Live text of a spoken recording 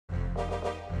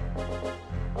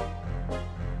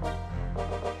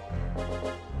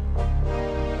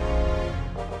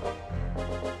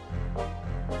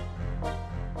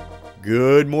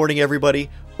Good morning, everybody.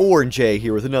 Auronnj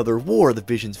here with another War of the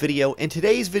Visions video, and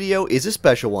today's video is a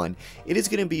special one. It is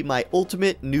going to be my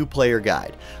ultimate new player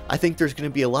guide. I think there's going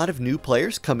to be a lot of new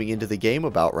players coming into the game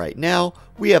about right now.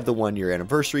 We have the 1-year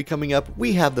anniversary coming up.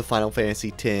 We have the Final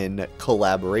Fantasy X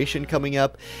collaboration coming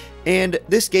up. And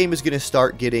this game is going to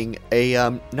start getting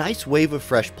a nice wave of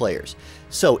fresh players.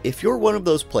 So if you're one of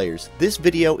those players, this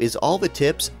video is all the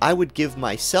tips I would give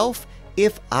myself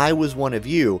if I was one of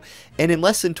you. And in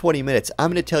less than 20 minutes,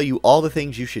 I'm going to tell you all the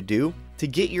things you should do to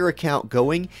get your account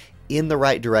going in the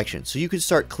right direction, so you can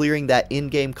start clearing that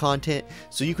in-game content,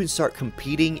 so you can start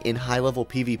competing in high-level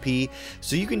PvP,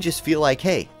 so you can just feel like,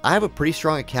 hey, I have a pretty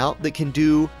strong account that can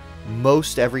do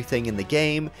most everything in the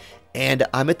game, and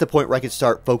I'm at the point where I can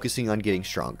start focusing on getting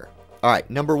stronger. Alright,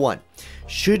 number 1.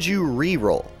 Should you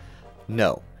reroll?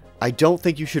 No. I don't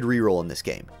think you should reroll in this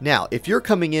game. Now, if you're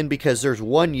coming in because there's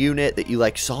one unit that you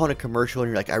saw in a commercial and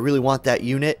you're like, I really want that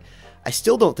unit, I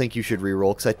still don't think you should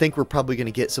reroll, because I think we're probably going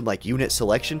to get some unit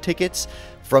selection tickets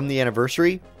from the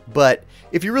anniversary. But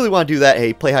if you really want to do that,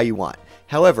 hey, play how you want.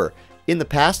 However, in the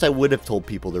past, I would have told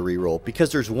people to reroll,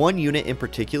 because there's one unit in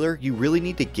particular you really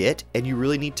need to get and you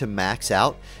really need to max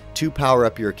out to power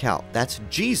up your account. That's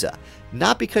Jayy.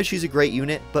 Not because she's a great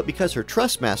unit, but because her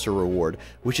Trustmaster reward,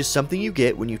 which is something you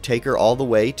get when you take her all the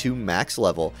way to max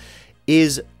level,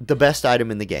 is the best item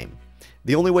in the game.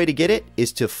 The only way to get it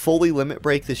is to fully limit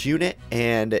break this unit,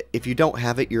 and if you don't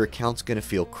have it, your account's going to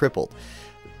feel crippled.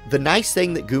 The nice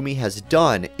thing that Gumi has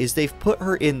done is they've put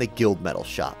her in the guild medal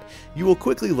shop. You will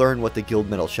quickly learn what the guild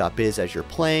medal shop is as you're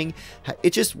playing.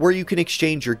 It's just where you can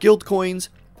exchange your guild coins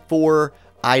for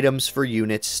items, for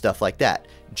units, stuff like that.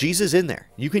 Jayy's in there.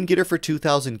 You can get her for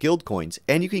 2,000 guild coins,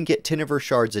 and you can get 10 of her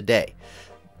shards a day.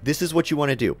 This is what you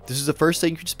want to do. This is the first thing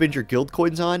you should spend your guild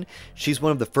coins on. She's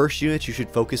one of the first units you should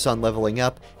focus on leveling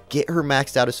up. Get her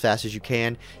maxed out as fast as you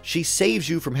can. She saves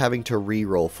you from having to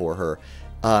reroll for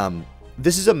her.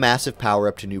 This is a massive power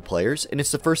up to new players, and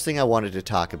it's the first thing I wanted to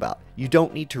talk about. You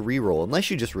don't need to reroll unless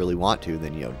you just really want to,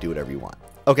 then do whatever you want.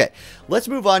 Okay, let's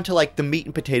move on to the meat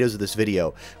and potatoes of this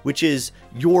video, which is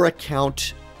your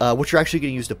account, what you're actually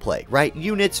going to use to play, right?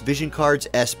 Units, vision cards,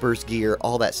 espers, gear,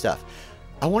 all that stuff.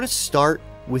 I want to start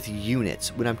with units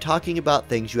when I'm talking about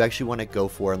things you actually want to go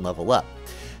for and level up.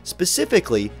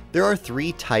 Specifically, there are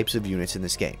 3 types of units in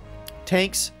this game: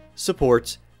 tanks,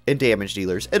 supports, and damage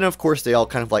dealers. And of course, they all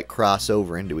kind of cross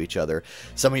over into each other.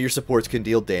 Some of your supports can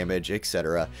deal damage,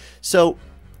 etc. So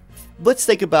let's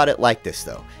think about it like this,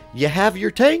 though. You have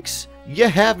your tanks, you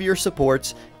have your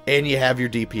supports, and you have your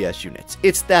DPS units.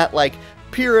 It's that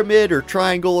pyramid or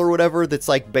triangle or whatever that's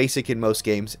basic in most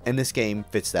games, and this game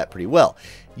fits that pretty well.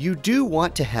 You do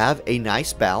want to have a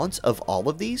nice balance of all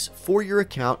of these for your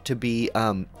account to be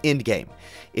end game.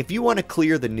 If you want to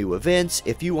clear the new events,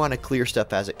 if you want to clear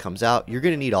stuff as it comes out, you're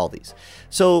going to need all these.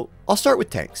 So I'll start with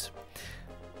tanks.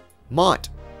 Mont.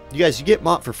 You guys, you get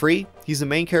Mont for free. He's the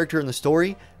main character in the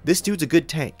story. This dude's a good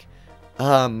tank.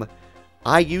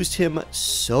 I used him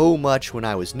so much when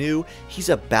I was new. He's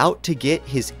about to get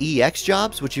his EX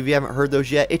jobs, which if you haven't heard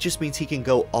those yet, it just means he can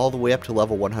go all the way up to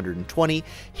level 120.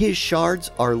 His shards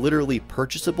are literally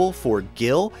purchasable for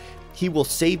Gil. He will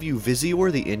save you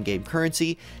Visior, the in-game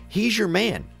currency. He's your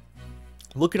man.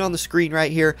 Looking on the screen right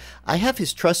here, I have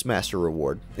his Trustmaster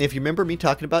reward. If you remember me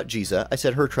talking about Jayy, I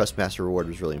said her Trustmaster reward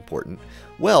was really important.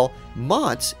 Well,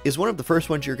 Mont's is one of the first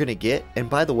ones you're going to get, and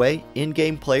by the way,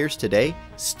 in-game players today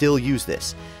still use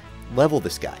this. Level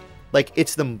this guy.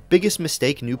 It's the biggest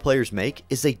mistake new players make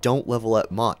is they don't level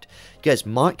up Mont. Guys,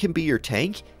 Mont can be your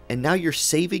tank, and now you're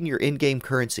saving your in-game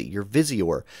currency, your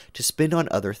Visior, to spend on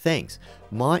other things.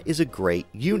 Mont is a great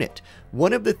unit.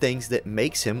 One of the things that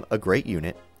makes him a great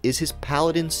unit is his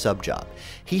Paladin sub-job.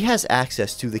 He has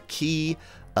access to the key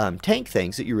tank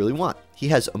things that you really want. He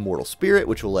has Immortal Spirit,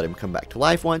 which will let him come back to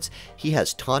life once. He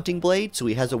has Taunting Blade, so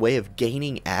he has a way of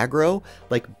gaining aggro,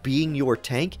 being your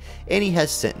tank. And he has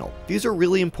Sentinel. These are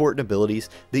really important abilities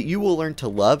that you will learn to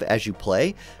love as you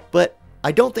play, but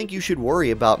I don't think you should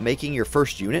worry about making your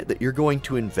first unit that you're going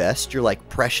to invest your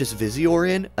precious Visior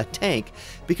in a tank,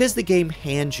 because the game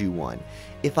hands you one.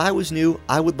 If I was new,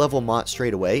 I would level Mont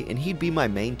straight away, and he'd be my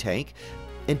main tank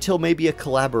until maybe a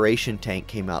collaboration tank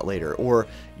came out later, or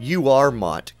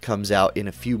Mont comes out in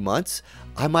a few months.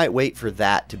 I might wait for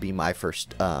that to be my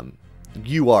first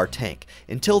tank.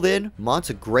 Until then,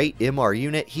 Mont's a great MR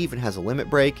unit. He even has a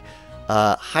limit break.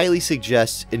 Highly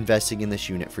suggest investing in this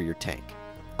unit for your tank.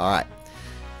 Alright,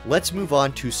 let's move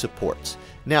on to supports.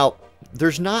 Now,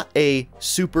 there's not a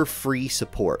super free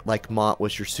support like Mont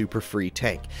was your super free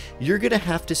tank. You're going to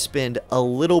have to spend a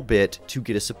little bit to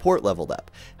get a support leveled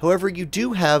up. However, you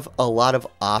do have a lot of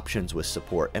options with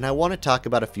support, and I want to talk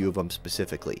about a few of them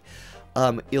specifically.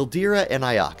 Ildira and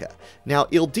Ayaka. Now,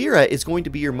 Ildira is going to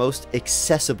be your most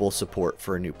accessible support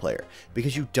for a new player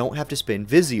because you don't have to spend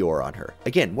Visior on her.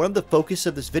 Again, one of the focus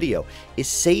of this video is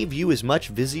save you as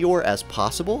much Visior as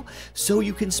possible so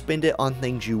you can spend it on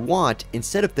things you want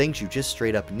instead of things you just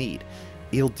straight up need.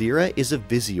 Ildira is a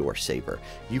Visior saver.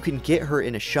 You can get her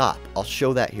in a shop. I'll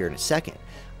show that here in a second.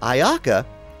 Ayaka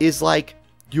is like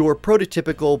your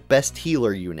prototypical best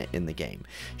healer unit in the game.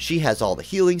 She has all the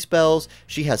healing spells,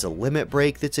 she has a limit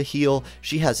break that's a heal,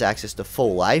 she has access to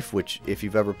full life, which if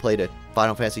you've ever played a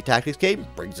Final Fantasy Tactics game,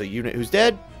 brings a unit who's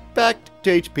dead back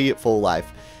to HP at full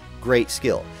life. Great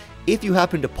skill. If you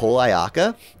happen to pull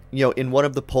Ayaka, you know, in one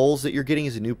of the pulls that you're getting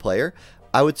as a new player,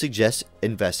 I would suggest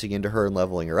investing into her and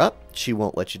leveling her up. She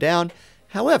won't let you down.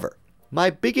 However, my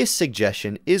biggest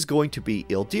suggestion is going to be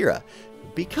Ildira,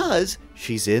 because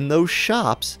she's in those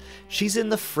shops. She's in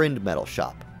the friend metal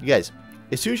shop. You guys,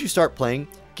 as soon as you start playing,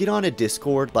 get on a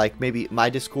Discord, like maybe my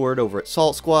Discord over at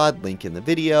Salt Squad, link in the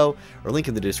video, or link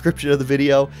in the description of the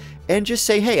video, and just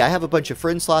say, hey, I have a bunch of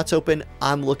friend slots open,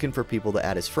 I'm looking for people to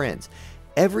add as friends.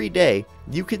 Every day,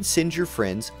 you can send your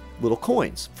friends little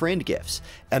coins, friend gifts,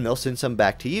 and they'll send some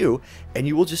back to you, and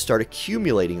you will just start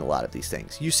accumulating a lot of these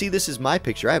things. You see, this is my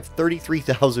picture. I have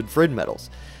 33,000 friend medals.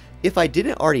 If I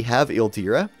didn't already have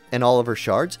Ildira and all of her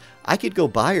shards, I could go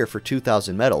buy her for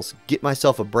 2,000 medals, get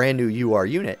myself a brand new UR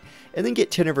unit, and then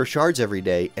get 10 of her shards every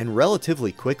day and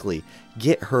relatively quickly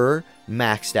get her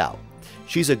maxed out.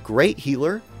 She's a great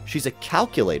healer. She's a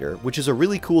calculator, which is a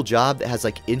really cool job that has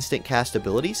like instant cast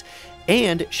abilities,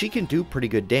 and she can do pretty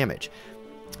good damage.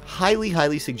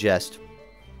 Highly suggest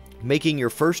making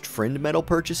your first friend medal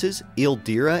purchases,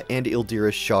 Ildira and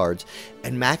Ildira's shards,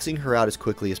 and maxing her out as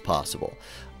quickly as possible.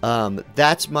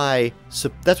 That's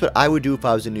what I would do if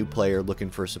I was a new player looking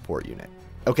for a support unit.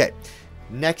 Okay,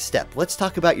 next step. Let's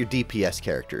talk about your DPS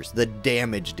characters, the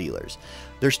damage dealers.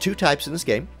 There's two types in this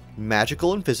game,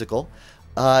 magical and physical.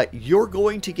 You're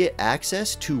going to get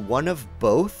access to one of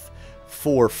both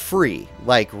for free,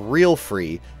 like real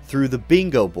free, through the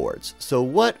bingo boards. So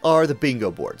what are the bingo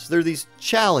boards? They're these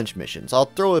challenge missions. I'll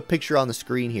throw a picture on the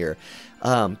screen here.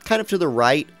 Kind of to the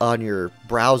right on your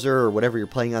browser or whatever you're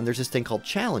playing on, there's this thing called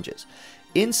challenges.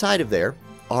 Inside of there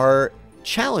are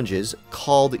challenges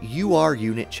called UR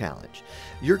Unit Challenge.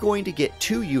 You're going to get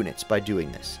 2 units by doing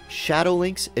this, Shadow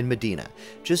Lynx and Medina.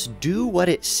 Just do what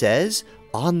it says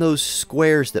on those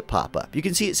squares that pop up. You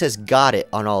can see it says got it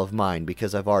on all of mine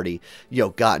because I've already,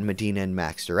 gotten Medina and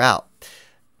maxed her out.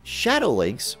 Shadow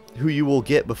Lynx, who you will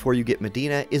get before you get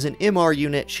Medina, is an MR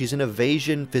unit. She's an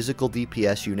evasion physical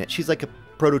DPS unit. She's like a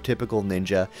prototypical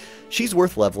ninja. She's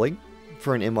worth leveling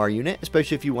for an MR unit,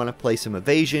 especially if you want to play some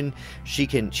evasion. She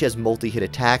has multi-hit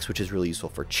attacks, which is really useful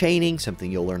for chaining,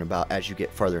 something you'll learn about as you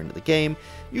get farther into the game.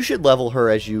 You should level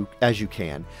her as you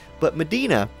can. But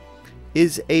Medina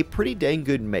is a pretty dang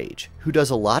good mage who does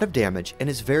a lot of damage and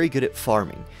is very good at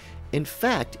farming. In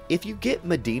fact, if you get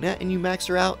Medina and you max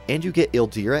her out, and you get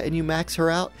Ildira and you max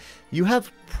her out, you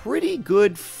have pretty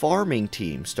good farming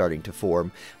teams starting to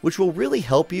form, which will really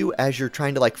help you as you're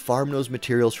trying to like farm those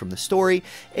materials from the story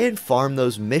and farm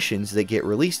those missions that get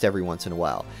released every once in a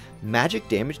while. Magic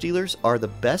damage dealers are the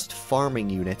best farming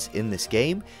units in this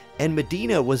game, and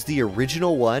Medina was the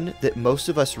original one that most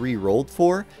of us re-rolled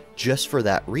for just for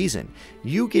that reason.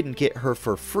 You can get her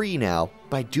for free now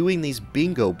by doing these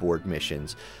bingo board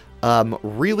missions.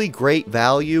 Really great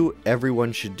value.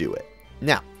 Everyone should do it.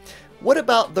 Now, what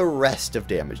about the rest of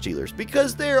damage dealers?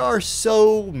 Because there are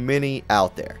so many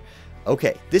out there.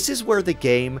 Okay, this is where the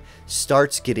game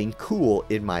starts getting cool,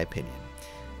 in my opinion.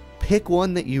 Pick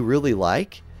one that you really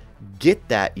like, get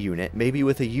that unit, maybe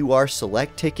with a UR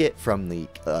select ticket from the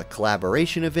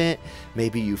collaboration event.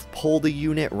 Maybe you've pulled a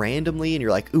unit randomly and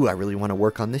you're like, ooh, I really want to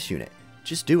work on this unit.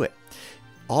 Just do it.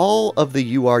 All of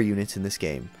the UR units in this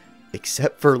game,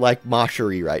 except for like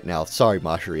Mashari right now, sorry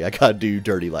Mashari, I gotta do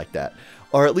dirty like that,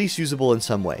 are at least usable in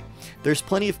some way. There's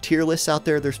plenty of tier lists out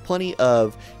there, there's plenty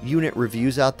of unit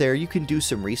reviews out there, you can do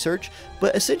some research,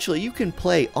 but essentially you can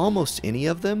play almost any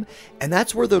of them, and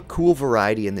that's where the cool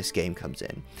variety in this game comes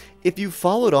in. If you've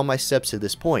followed all my steps to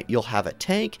this point, you'll have a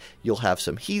tank, you'll have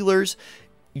some healers,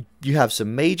 you have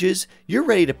some mages, you're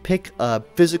ready to pick a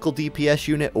physical DPS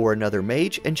unit or another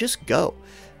mage and just go.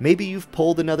 Maybe you've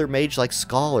pulled another mage like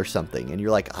Skull or something and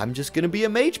you're like, I'm just going to be a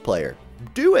mage player.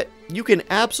 Do it. You can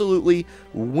absolutely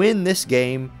win this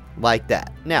game like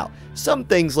that. Now, some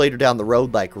things later down the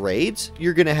road, like raids,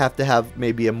 you're going to have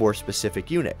maybe a more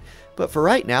specific unit. But for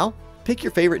right now, pick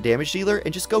your favorite damage dealer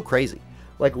and just go crazy.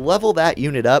 Like, level that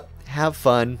unit up, have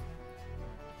fun.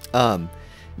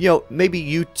 You know, maybe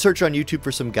you search on YouTube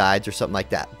for some guides or something like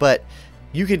that. But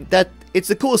you can, it's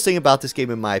the coolest thing about this game,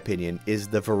 in my opinion, is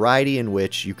the variety in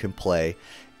which you can play.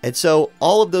 And so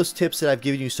all of those tips that I've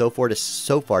given you so far to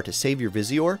save your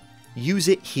Visior, use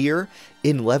it here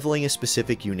in leveling a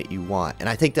specific unit you want. And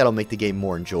I think that'll make the game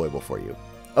more enjoyable for you.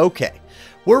 Okay,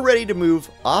 we're ready to move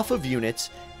off of units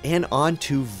and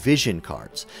onto vision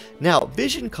cards. Now,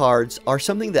 vision cards are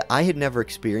something that I had never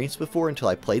experienced before until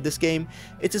I played this game.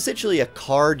 It's essentially a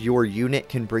card your unit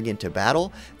can bring into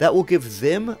battle that will give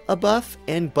them a buff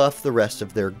and buff the rest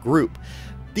of their group.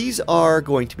 These are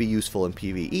going to be useful in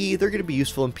PvE, they're going to be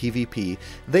useful in PvP.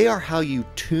 They are how you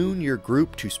tune your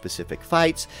group to specific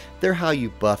fights, they're how you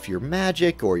buff your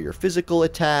magic or your physical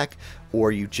attack,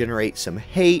 or you generate some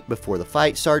hate before the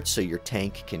fight starts so your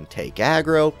tank can take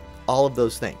aggro. All of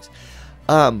those things.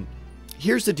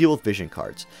 Here's the deal with vision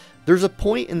cards. There's a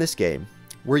point in this game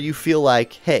where you feel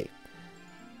like, hey,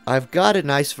 I've got a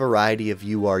nice variety of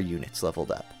UR units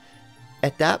leveled up.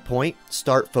 At that point,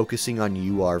 start focusing on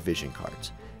UR vision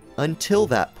cards. Until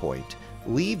that point,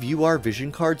 leave UR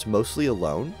vision cards mostly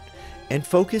alone and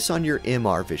focus on your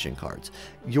MR vision cards,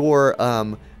 your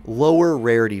lower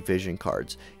rarity vision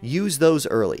cards. Use those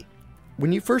early.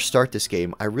 When you first start this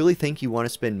game, I really think you want to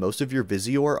spend most of your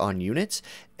Visior on units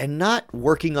and not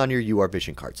working on your UR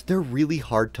vision cards. They're really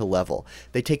hard to level.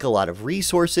 They take a lot of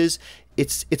resources.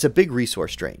 It's a big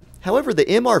resource drain. However, the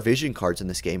MR vision cards in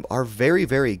this game are very,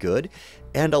 very good,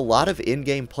 and a lot of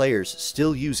in-game players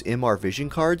still use MR vision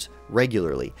cards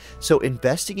regularly. So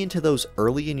investing into those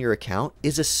early in your account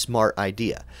is a smart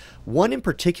idea. One in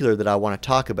particular that I want to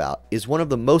talk about is one of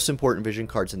the most important vision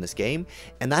cards in this game,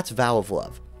 and that's Vow of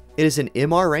Love. It is an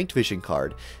MR ranked vision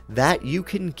card that you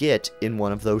can get in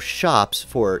one of those shops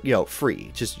for, you know,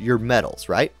 free, just your medals,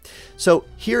 right? So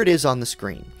here it is on the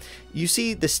screen. You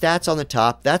see the stats on the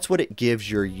top, that's what it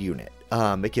gives your unit.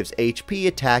 It gives HP,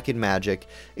 attack, and magic.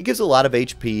 It gives a lot of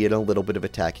HP and a little bit of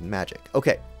attack and magic.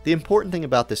 Okay, the important thing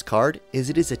about this card is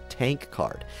it is a tank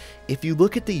card. If you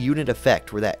look at the unit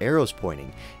effect where that arrow's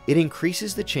pointing, it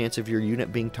increases the chance of your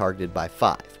unit being targeted by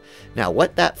 5. Now,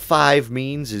 what that 5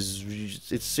 means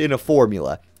is it's in a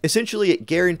formula. Essentially, it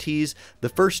guarantees the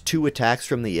first 2 attacks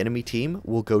from the enemy team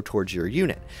will go towards your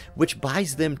unit, which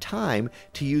buys them time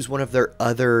to use one of their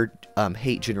other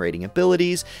hate-generating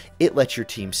abilities. It lets your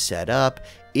team set up.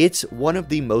 It's one of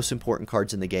the most important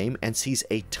cards in the game and sees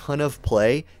a ton of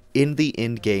play in the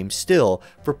end game still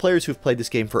for players who've played this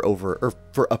game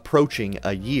for approaching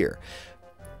a year.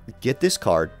 Get this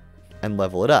card and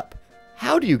level it up.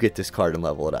 How do you get this card and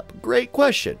level it up? Great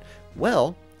question.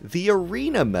 Well, the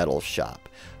Arena Medal shop.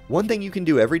 One thing you can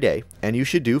do every day, and you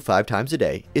should do 5 times a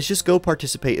day, is just go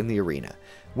participate in the arena.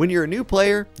 When you're a new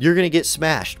player, you're going to get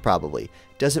smashed probably.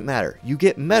 Doesn't matter. You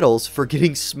get medals for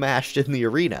getting smashed in the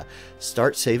arena.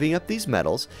 Start saving up these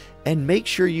medals and make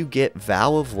sure you get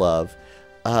Vow of Love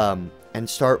and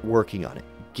start working on it.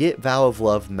 Get Vow of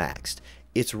Love maxed.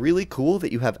 It's really cool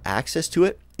that you have access to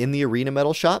it in the Arena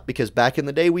Medal shop, because back in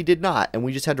the day we did not, and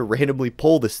we just had to randomly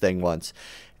pull this thing once.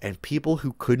 And people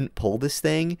who couldn't pull this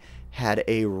thing had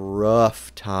a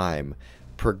rough time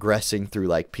progressing through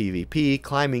like PvP,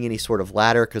 climbing any sort of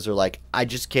ladder, because they're like, I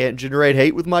just can't generate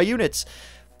hate with my units.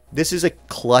 This is a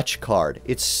clutch card.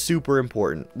 It's super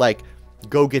important. Like,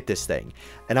 go get this thing.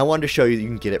 And I wanted to show you that you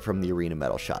can get it from the Arena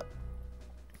Medal shop.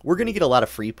 We're going to get a lot of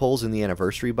free pulls in the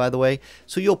anniversary, by the way,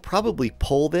 so you'll probably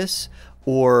pull this,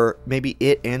 or maybe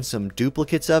it and some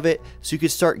duplicates of it, so you can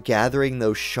start gathering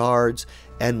those shards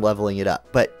and leveling it up.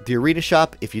 But the Arena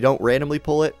shop, if you don't randomly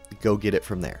pull it, go get it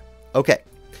from there. Okay.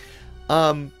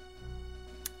 I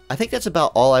think that's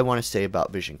about all I want to say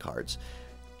about vision cards.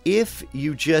 If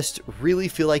you just really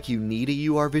feel like you need a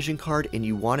UR vision card and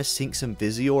you want to sink some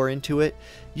Visior into it,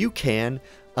 you can.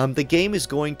 The game is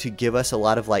going to give us a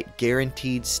lot of like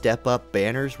guaranteed step up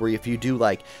banners where if you do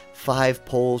like 5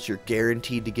 pulls, you're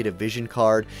guaranteed to get a vision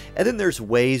card. And then there's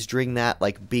ways during that,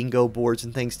 like bingo boards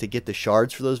and things, to get the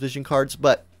shards for those vision cards.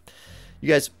 But you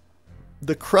guys,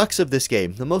 the crux of this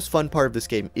game, the most fun part of this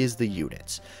game, is the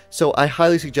units. So I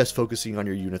highly suggest focusing on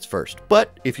your units first.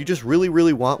 But if you just really,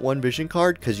 really want one vision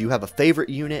card because you have a favorite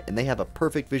unit and they have a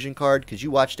perfect vision card because you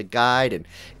watched a guide and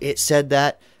it said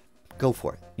that, go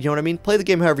for it. You know what I mean? Play the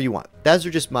game however you want. These are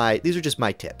just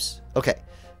my tips. Okay,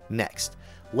 next.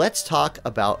 Let's talk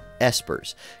about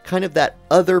espers. Kind of that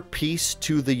other piece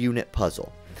to the unit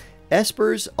puzzle.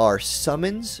 Espers are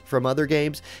summons from other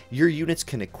games. Your units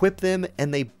can equip them,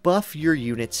 and they buff your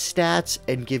unit's stats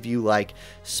and give you like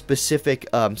specific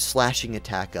slashing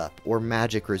attack up or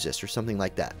magic resist or something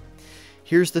like that.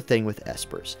 Here's the thing with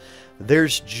Espers.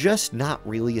 There's just not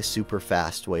really a super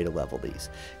fast way to level these.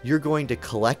 You're going to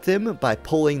collect them by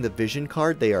pulling the vision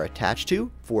card they are attached to.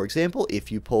 For example,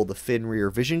 if you pull the Fenrir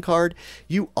vision card,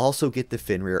 you also get the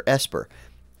Fenrir Esper.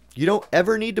 You don't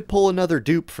ever need to pull another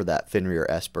dupe for that Fenrir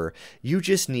Esper. You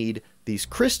just need these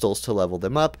crystals to level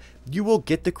them up. You will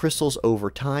get the crystals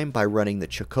over time by running the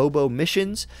Chocobo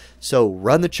missions. So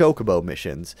run the Chocobo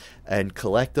missions and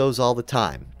collect those all the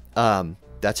time.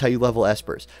 That's how you level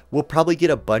Espers. We'll probably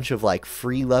get a bunch of like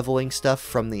free leveling stuff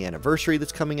from the anniversary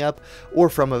that's coming up, or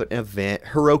from an event.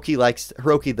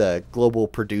 Hiroki, the global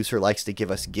producer, likes to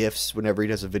give us gifts whenever he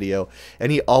does a video,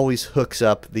 and he always hooks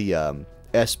up the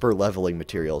Esper leveling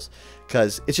materials,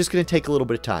 because it's just going to take a little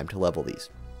bit of time to level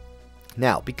these.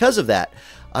 Now, because of that,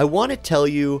 I want to tell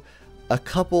you a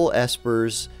couple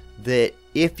Espers that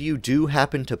if you do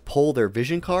happen to pull their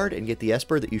vision card and get the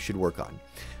Esper, that you should work on.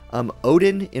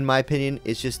 Odin, in my opinion,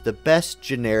 is just the best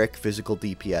generic physical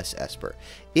DPS Esper.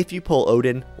 If you pull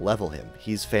Odin, level him.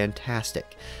 He's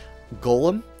fantastic.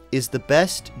 Golem is the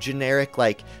best generic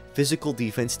like physical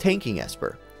defense tanking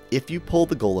Esper. If you pull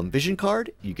the Golem vision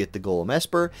card, you get the Golem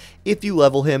Esper. If you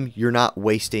level him, you're not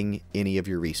wasting any of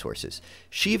your resources.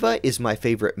 Shiva is my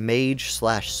favorite mage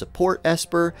 / support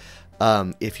Esper.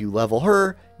 If you level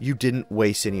her, you didn't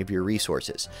waste any of your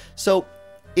resources. So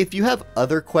if you have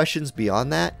other questions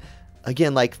beyond that,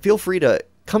 again, like, feel free to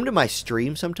come to my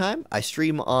stream sometime. I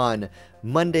stream on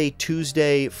Monday,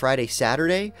 Tuesday, Friday,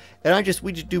 Saturday, and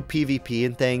we just do PvP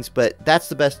and things, but that's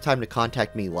the best time to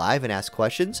contact me live and ask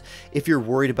questions if you're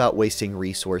worried about wasting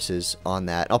resources on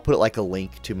that. I'll put like a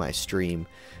link to my stream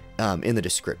in the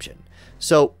description.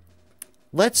 So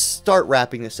let's start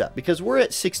wrapping this up, because we're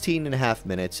at 16.5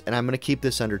 minutes, and I'm going to keep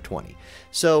this under 20.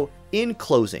 So in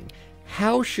closing,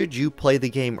 how should you play the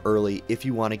game early if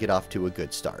you want to get off to a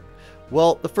good start?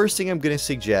 Well, the first thing I'm going to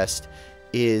suggest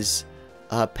is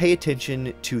pay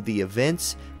attention to the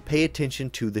events, pay attention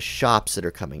to the shops that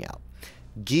are coming out.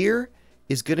 Gear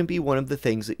is going to be one of the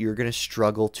things that you're going to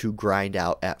struggle to grind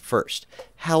out at first.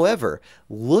 However,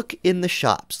 look in the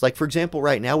shops. Like, for example,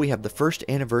 right now we have the first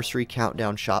anniversary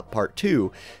countdown shop part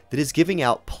 2 that is giving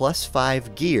out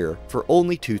 +5 gear for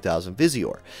only 2,000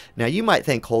 Visior. Now you might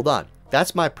think, hold on,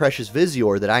 that's my precious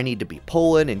Visior that I need to be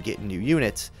pulling and getting new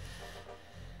units.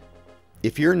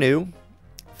 If you're new,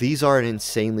 these are an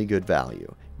insanely good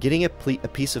value. Getting a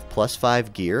piece of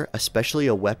 +5 gear, especially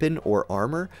a weapon or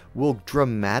armor, will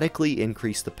dramatically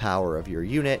increase the power of your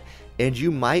unit, and you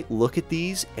might look at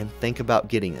these and think about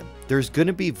getting them. There's going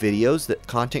to be videos that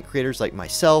content creators like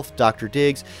myself, Dr.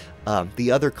 Diggs,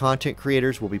 the other content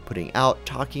creators will be putting out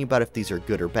talking about if these are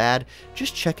good or bad.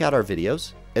 Just check out our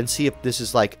videos and see if this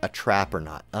is like a trap or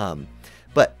not.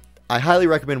 But I highly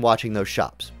recommend watching those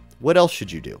shops. What else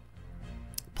should you do?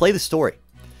 Play the story.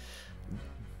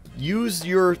 Use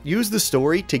the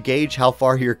story to gauge how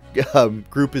far your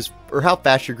group is, or how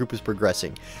fast your group is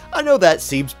progressing. I know that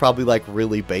seems probably like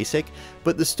really basic,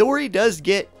 but the story does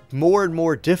get more and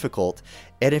more difficult,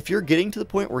 and if you're getting to the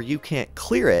point where you can't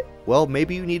clear it, well,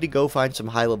 maybe you need to go find some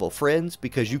high-level friends,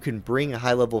 because you can bring a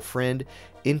high-level friend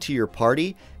into your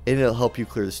party and it'll help you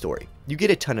clear the story. You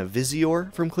get a ton of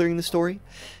Visior from clearing the story.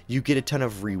 You get a ton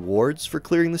of rewards for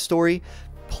clearing the story.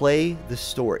 Play the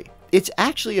story. It's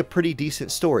actually a pretty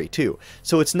decent story too,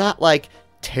 so it's not like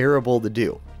terrible to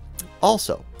do.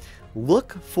 Also,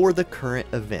 look for the current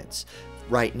events.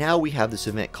 Right now we have this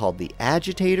event called the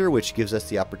Agitator, which gives us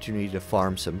the opportunity to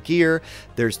farm some gear.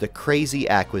 There's the Crazy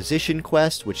Acquisition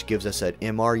Quest, which gives us an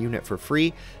MR unit for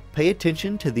free. Pay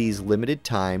attention to these limited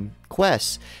time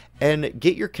quests and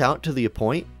get your account to the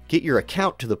point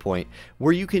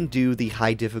where you can do the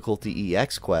high difficulty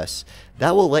EX quests.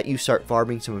 That will let you start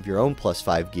farming some of your own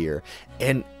 +5 gear,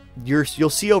 and you'll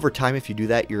see over time, if you do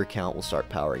that, your account will start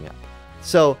powering up.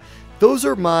 So those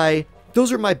are my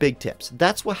big tips.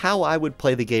 That's how I would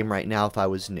play the game right now if I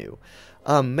was new.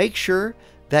 Make sure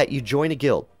that you join a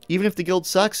guild. Even if the guild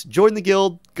sucks, join the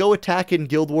guild, go attack in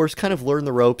guild wars, kind of learn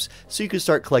the ropes so you can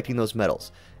start collecting those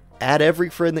medals. Add every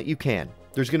friend that you can.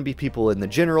 There's going to be people in the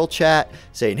general chat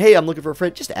saying, hey, I'm looking for a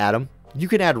friend. Just add them. You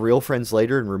can add real friends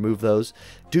later and remove those.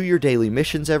 Do your daily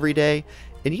missions every day.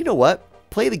 And you know what?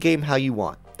 Play the game how you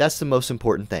want. That's the most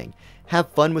important thing. Have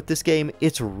fun with this game.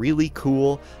 It's really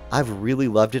cool. I've really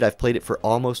loved it. I've played it for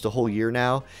almost a whole year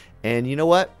now. And you know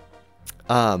what?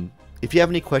 If you have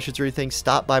any questions or anything,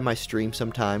 stop by my stream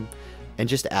sometime. and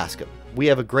just ask them. We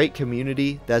have a great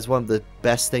community. That's one of the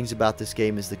best things about this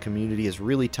game, is the community is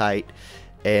really tight,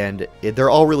 and they're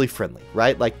all really friendly,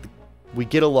 right? Like, we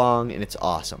get along, and it's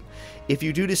awesome. If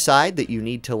you do decide that you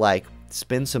need to, like,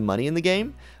 spend some money in the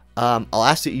game, I'll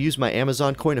ask that you use my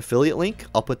Amazon coin affiliate link.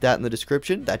 I'll put that in the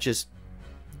description. That just,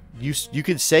 you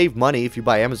can save money if you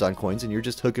buy Amazon coins, and you're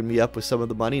just hooking me up with some of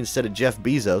the money instead of Jeff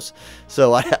Bezos.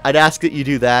 So I'd ask that you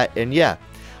do that. And yeah,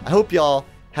 I hope y'all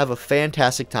have a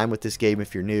fantastic time with this game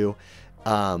if you're new.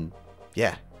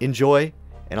 Yeah, enjoy,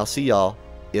 and I'll see y'all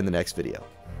in the next video.